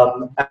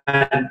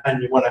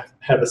 and you want to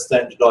have a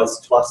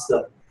standardized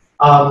cluster.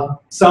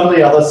 Some of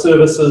the other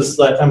services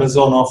that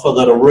Amazon offer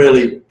that are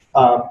really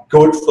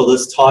good for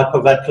this type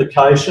of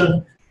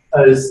application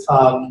is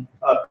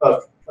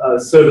a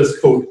service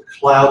called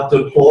Cloud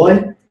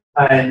Deploy,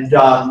 and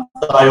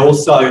they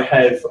also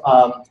have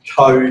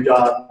code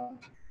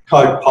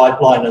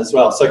pipeline as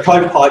well. So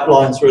code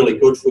pipeline is really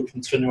good for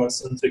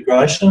continuous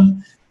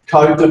integration.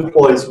 Code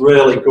Deploy is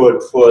really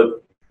good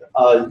for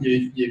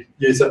you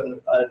use it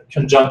in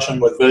conjunction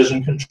with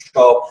version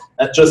control.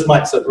 It just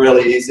makes it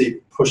really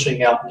easy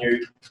pushing out new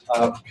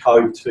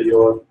code to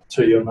your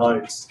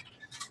nodes.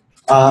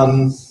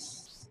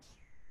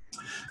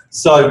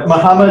 So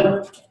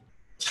Mohammed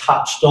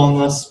touched on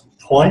this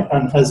point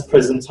in his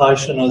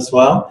presentation as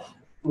well.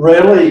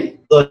 Really,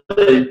 the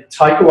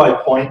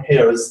takeaway point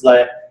here is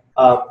that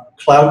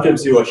cloud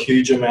gives you a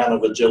huge amount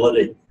of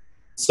agility.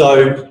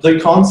 So the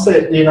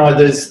concept, you know,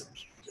 there's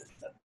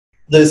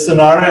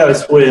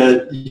scenarios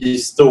where you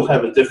still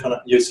have a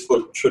definite use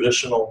for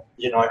traditional,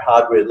 you know,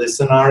 hardware. There's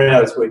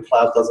scenarios where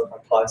cloud doesn't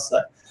replace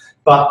that.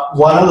 But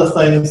one of the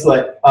things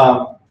that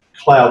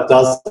cloud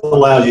does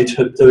allow you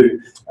to do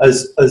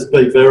is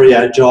be very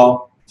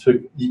agile.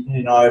 To,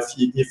 you know,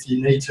 if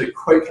you need to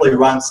quickly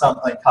run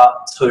something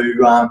up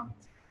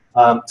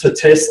to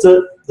test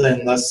it,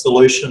 then the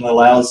solution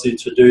allows you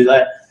to do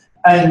that.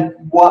 And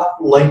what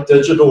Link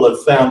Digital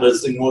have found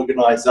as an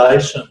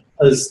organisation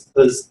is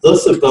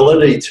this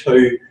ability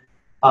to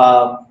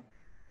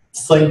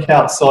think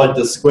outside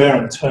the square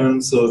in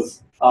terms of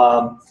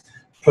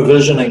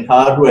provisioning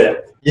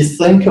hardware. You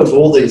think of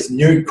all these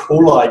new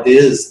cool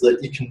ideas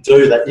that you can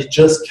do that you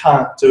just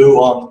can't do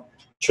on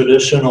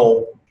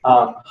traditional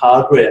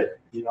hardware,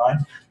 you know,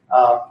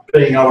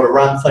 being able to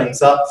run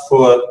things up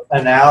for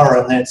an hour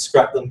and then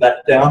scrap them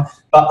back down.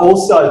 But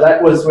also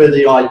that was where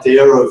the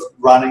idea of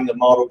running the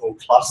multiple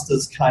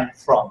clusters came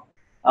from.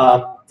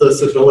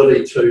 This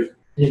ability to,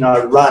 you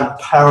know, run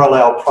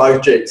parallel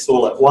projects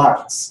all at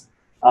once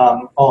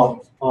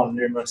on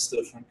numerous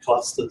different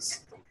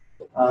clusters.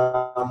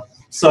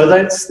 So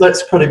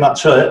that's pretty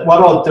much it.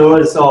 What I'll do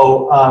is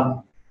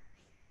I'll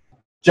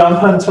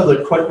jump into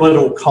the quick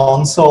little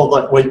console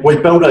that we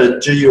built a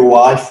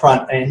GUI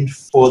front end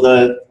for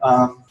the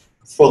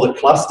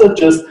cluster.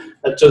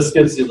 It just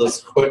gives you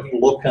this quick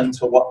look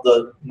into what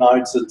the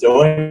nodes are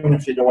doing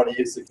if you don't want to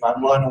use the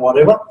command line or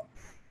whatever.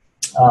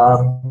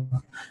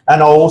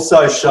 And I'll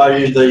also show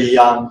you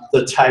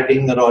the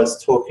tagging that I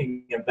was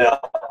talking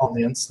about on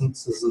the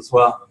instances as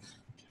well.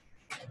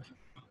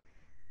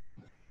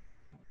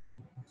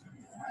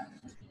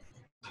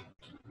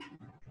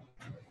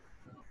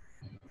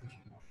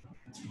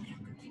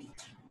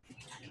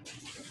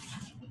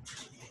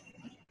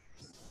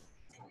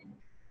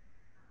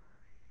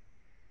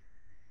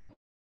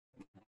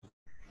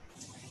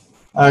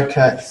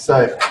 Okay,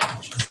 so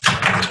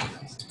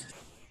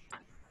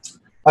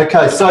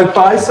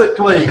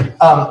basically,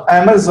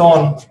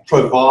 Amazon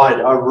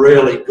provide a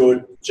really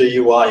good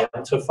GUI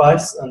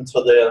interface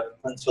into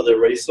their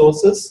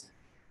resources.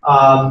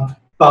 But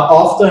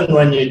often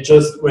when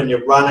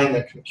you're running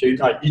the compute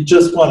node, you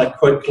just want to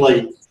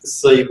quickly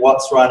see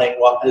what's running,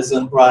 what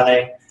isn't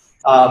running,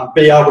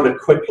 be able to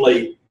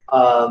quickly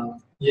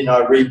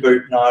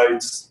reboot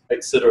nodes,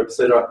 etc.,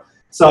 etc.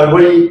 So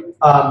we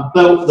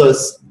built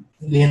this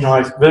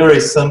very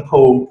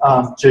simple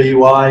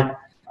GUI.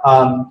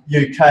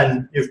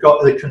 You've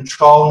got the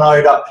control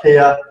node up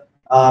here,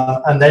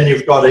 and then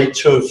you've got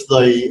each of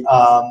the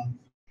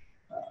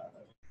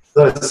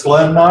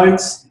Slurm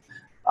nodes.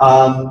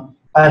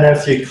 And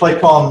if you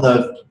click on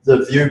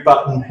the view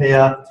button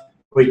here,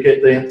 we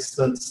get the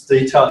instance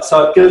details.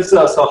 So it gives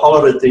us a whole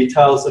lot of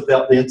details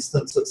about the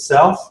instance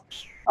itself.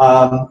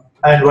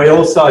 And we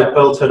also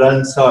built it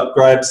in so it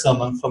grabs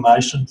some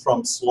information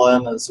from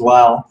Slurm as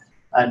well,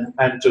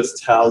 and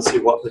just tells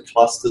you what the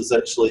cluster's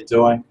actually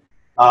doing.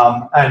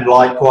 And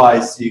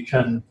likewise, you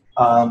can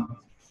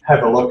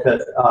have a look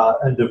at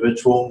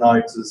individual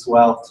nodes as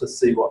well to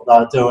see what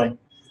they're doing.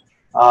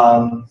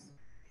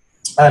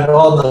 And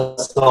on the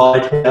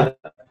side here,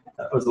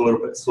 that was a little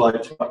bit slow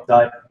to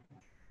update.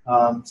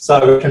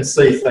 So we can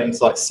see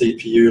things like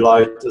CPU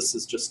load. This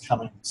is just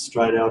coming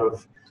straight out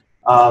of.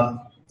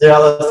 The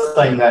other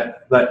thing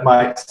that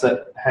makes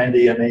it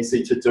handy and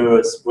easy to do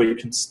is we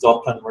can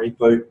stop and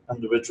reboot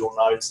individual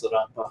nodes that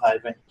aren't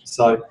behaving.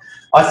 So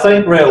I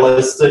think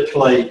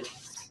realistically,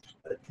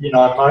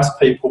 most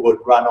people would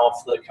run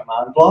off the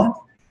command line,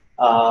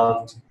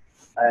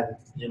 and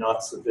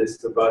it's the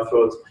best of both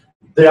worlds.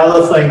 The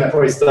other thing that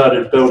we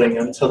started building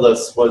into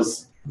this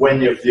was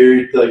when you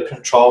viewed the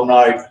control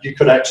node, you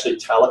could actually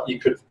tell it, you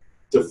could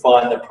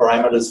define the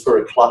parameters for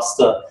a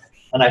cluster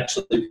and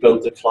actually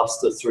build the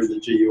cluster through the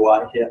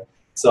GUI here.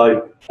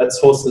 So it's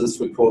horses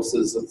for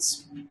courses,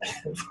 it's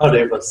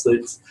whatever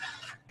suits.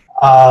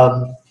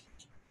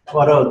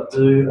 What I'll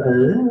do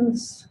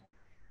is,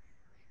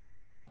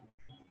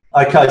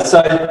 okay,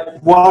 so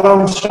what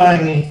I'm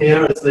showing you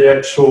here is the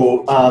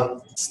actual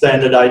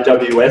standard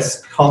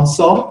AWS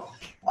console.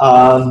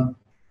 And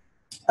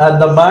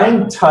the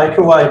main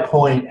takeaway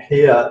point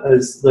here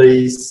is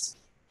these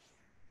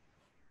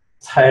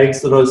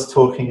tags that I was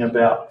talking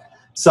about.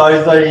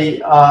 So the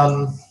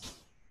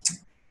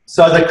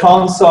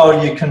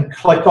console, you can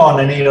click on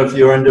any of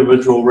your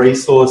individual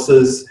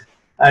resources,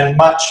 and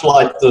much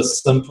like the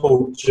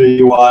simple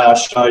GUI I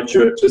showed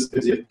you, it just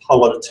gives you a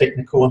whole lot of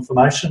technical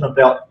information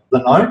about the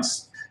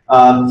nodes.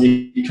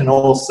 You can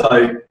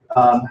also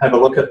have a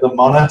look at the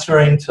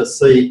monitoring to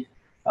see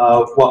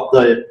what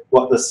the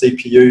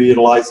CPU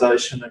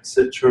utilization,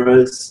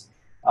 etc. is.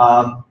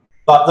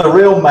 But the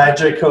real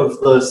magic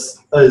of this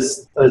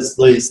is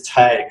these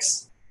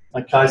tags.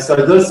 Okay, so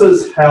this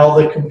is how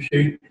the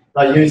compute,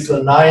 they use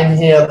the name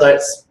here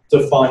that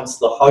defines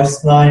the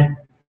host name.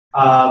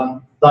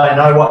 They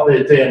know what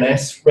their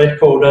DNS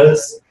record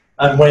is,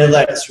 and where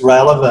that's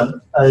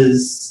relevant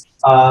is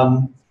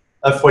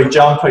if we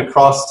jump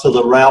across to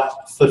the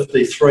Route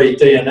 53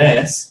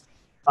 DNS,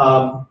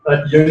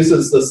 it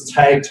uses this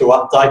tag to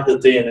update the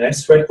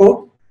DNS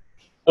record.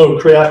 It'll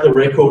create the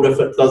record if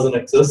it doesn't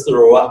exist,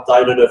 or it'll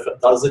update it if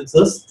it does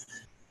exist.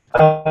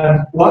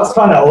 What's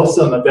kind of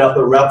awesome about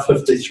the Route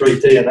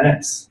 53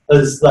 DNS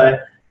is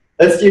that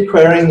if you're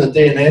querying the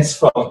DNS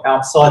from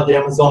outside the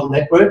Amazon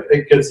network,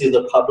 it gives you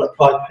the public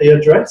IP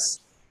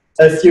address.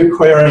 If you're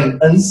querying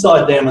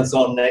inside the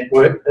Amazon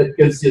network, it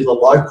gives you the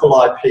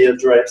local IP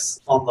address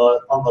on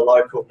the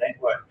local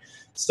network.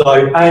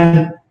 So,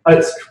 and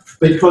it's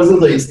because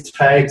of these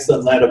tags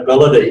and that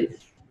ability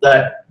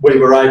that we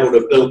were able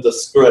to build the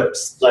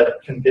scripts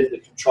that can get the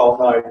control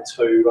node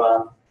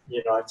to,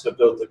 to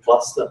build the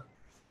cluster.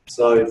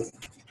 So,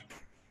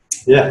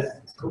 yeah.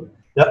 Cool.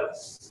 Yep.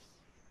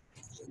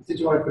 Did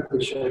you want to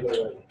quickly show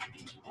the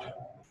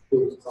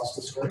build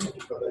cluster screen? Have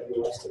you got that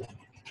here listed?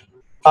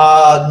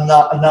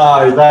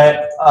 No,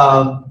 that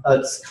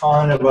it's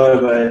kind of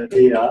over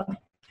here.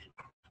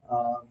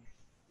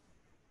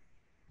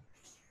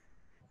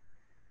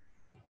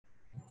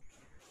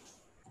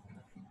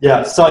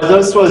 Yeah, so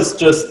this was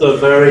just a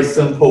very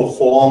simple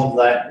form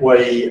that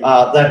we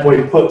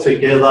put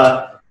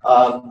together.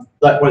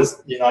 That was,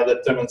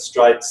 that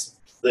demonstrates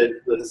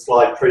the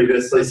slide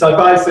previously. So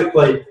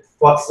basically,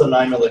 what's the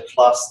name of the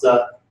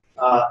cluster?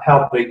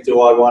 How big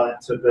do I want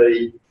it to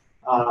be?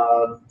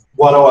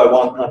 What do I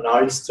want the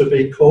nodes to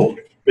be called?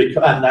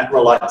 And that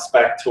relates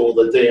back to all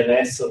the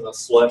DNS and the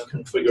Slurm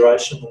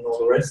configuration and all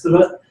the rest of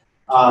it.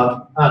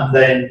 And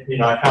then,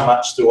 how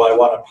much do I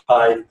want to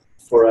pay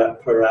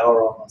per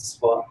hour on the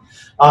spot?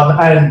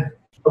 And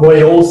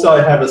we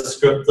also have a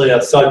script there.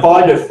 So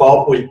by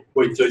default,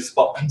 we do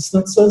spot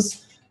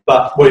instances,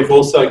 but we've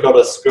also got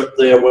a script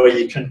there where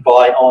you can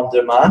buy on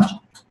demand.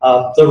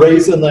 The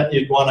reason that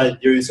you'd want to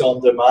use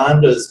on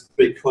demand is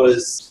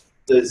because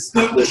there's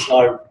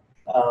no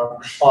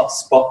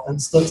spot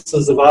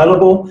instances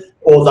available,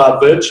 or they're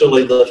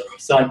virtually the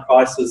same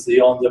price as the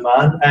on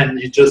demand, and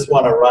you just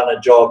want to run a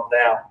job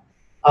now.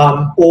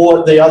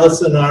 Or the other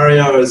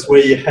scenario is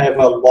where you have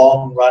a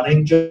long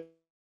running job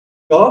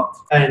got,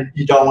 and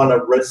you don't want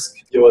to risk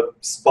your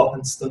spot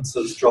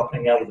instances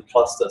dropping out of the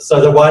cluster.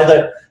 So the way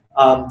that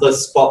the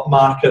spot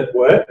market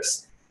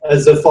works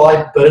is if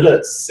I bid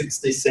at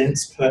 60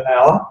 cents per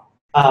hour,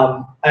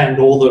 and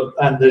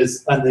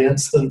the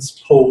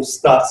instance pool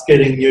starts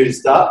getting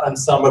used up, and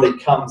somebody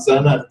comes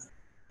in and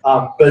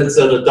bids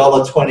at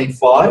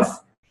 $1.25,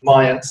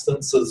 my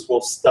instances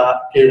will start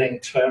getting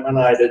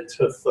terminated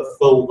to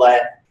fulfill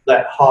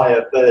that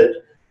higher bid.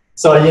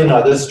 So, you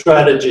know, the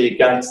strategy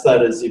against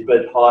that is you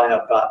bid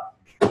higher, but,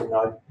 you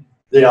know,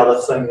 the other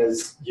thing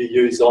is you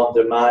use on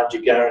demand.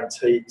 You're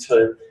guaranteed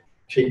to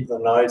keep the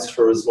nodes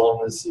for as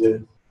long as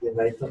you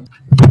need them.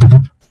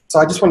 So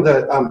I just wanted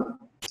to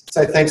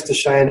say thanks to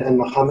Shane and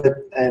Mohammed,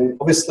 and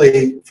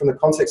obviously from the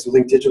context of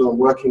Link Digital and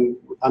working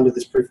under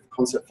this proof of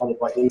concept funded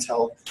by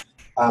Intel,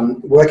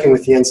 working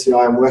with the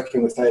NCI and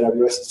working with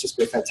AWS has just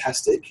been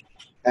fantastic.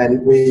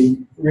 And we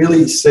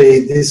really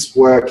see this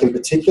work in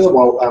particular,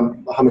 while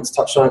Mohammed's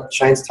touched on it,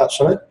 Shane's touched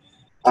on it.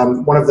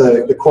 One of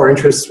the core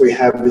interests we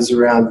have is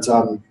around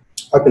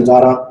open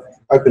data,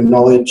 open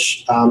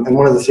knowledge, and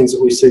one of the things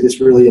that we see this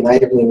really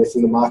enabling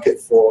within the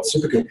market for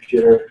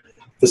supercomputer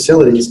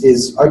facilities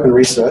is open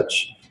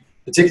research,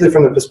 particularly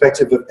from the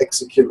perspective of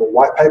executable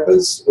white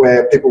papers,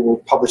 where people will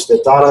publish their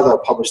data, they'll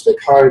publish their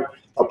code,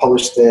 they'll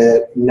publish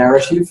their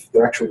narrative,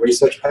 their actual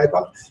research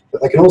paper,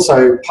 but they can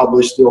also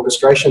publish the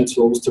orchestration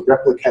tools to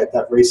replicate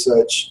that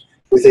research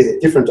with either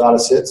different data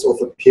sets or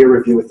for peer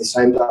review with the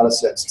same data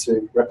sets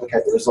to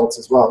replicate the results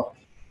as well.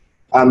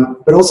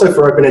 But also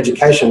for open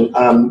education,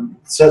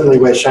 certainly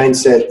where Shane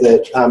said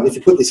that if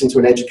you put this into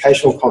an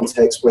educational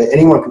context where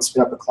anyone can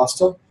spin up a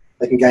cluster,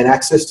 they can gain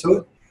access to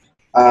it.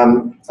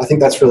 I think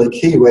that's really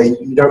key, where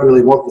you don't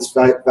really want this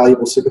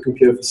valuable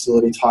supercomputer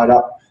facility tied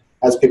up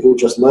as people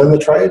just learn the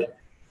trade.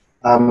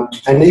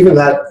 And even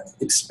that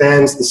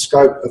expands the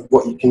scope of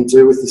what you can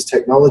do with this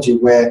technology,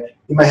 where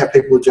you may have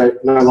people who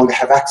no longer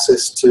have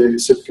access to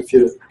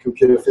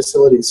supercomputer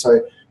facilities.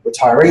 So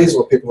retirees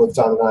or people who have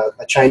done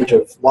a change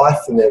of life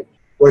and they're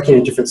working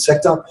in a different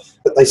sector,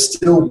 but they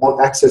still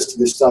want access to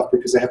this stuff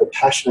because they have a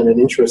passion and an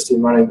interest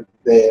in running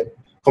their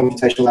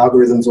computational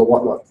algorithms or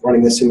whatnot,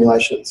 running their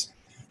simulations.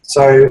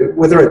 So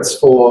whether it's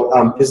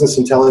for business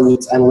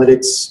intelligence,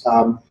 analytics,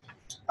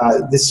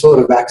 this sort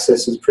of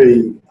access is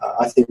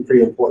I think,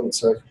 pretty important.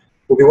 So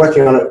we'll be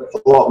working on it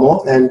a lot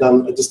more. And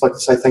I'd just like to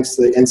say thanks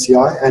to the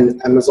NCI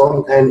and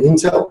Amazon and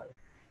Intel.